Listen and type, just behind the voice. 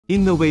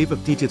In the wave of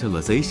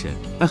digitalization,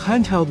 a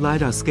handheld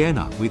LiDAR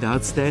scanner with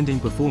outstanding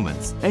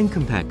performance and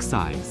compact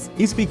size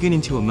is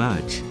beginning to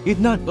emerge. It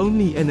not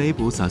only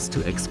enables us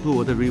to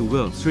explore the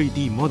real-world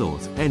 3D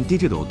models and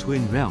digital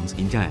twin realms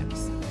in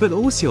depth, but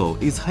also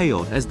is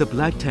hailed as the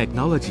black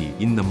technology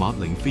in the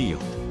modeling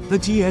field. The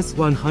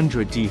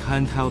GS-100G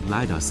Handheld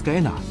LiDAR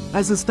scanner,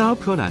 as a star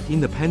product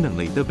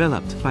independently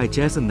developed by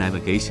Jetson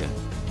Navigation,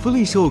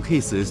 fully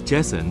showcases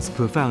Jetson's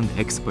profound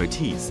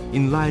expertise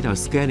in LiDAR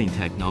scanning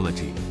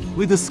technology,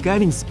 with a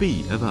scanning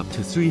speed of up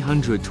to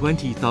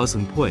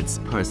 320,000 points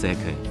per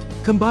second,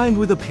 combined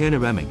with a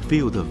panoramic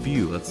field of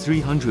view of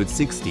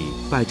 360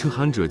 by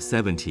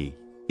 270.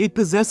 It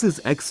possesses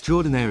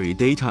extraordinary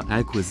data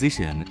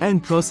acquisition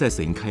and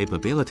processing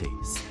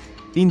capabilities.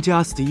 In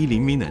just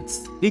 11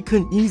 minutes, it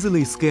can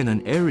easily scan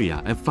an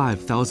area of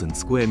 5,000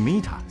 square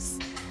meters.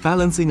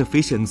 Balancing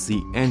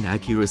efficiency and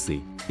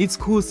accuracy, its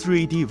cool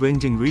 3D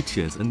ranging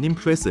reaches an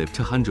impressive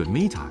 200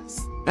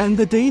 meters. And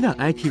the data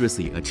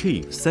accuracy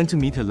achieves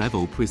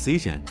centimeter-level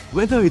precision,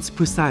 whether it's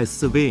precise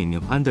surveying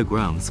of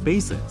underground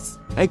spaces,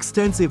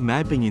 extensive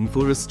mapping in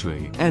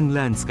forestry and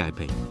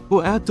landscaping,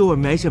 or outdoor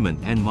measurement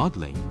and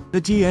modeling.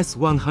 The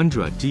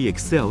GS-100G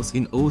excels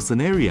in all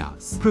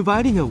scenarios,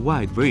 providing a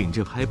wide range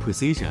of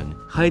high-precision,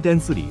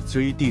 high-density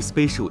 3D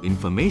spatial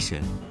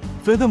information.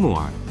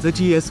 Furthermore, the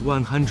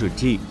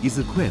GS-100G is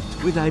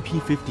equipped with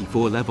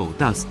IP54 level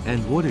dust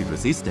and water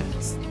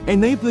resistance,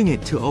 enabling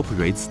it to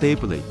operate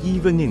stably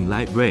even in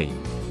light rain,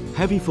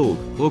 heavy fog,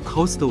 or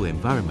coastal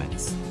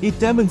environments. It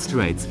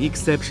demonstrates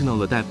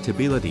exceptional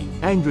adaptability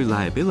and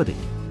reliability,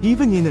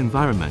 even in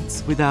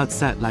environments without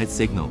satellite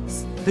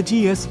signals. The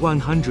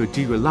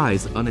GS-100G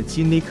relies on its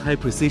unique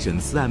high-precision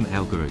SLAM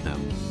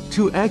algorithm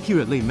to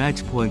accurately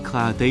match point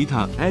cloud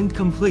data and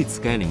complete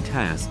scanning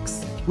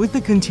tasks. With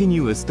the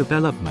continuous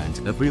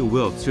development of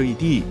real-world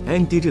 3D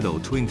and digital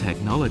twin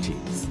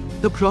technologies,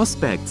 the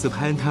prospects of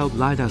handheld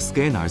LiDAR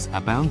scanners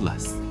are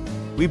boundless.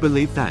 We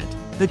believe that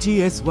the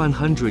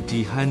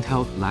GS-100G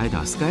handheld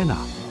LiDAR scanner,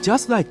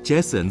 just like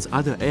Jetson's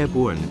other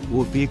airborne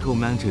or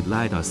vehicle-mounted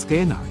LiDAR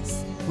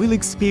scanners, will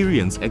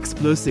experience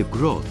explosive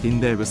growth in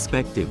their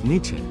respective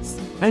niches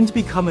and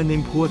become an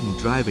important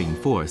driving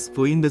force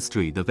for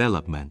industry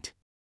development.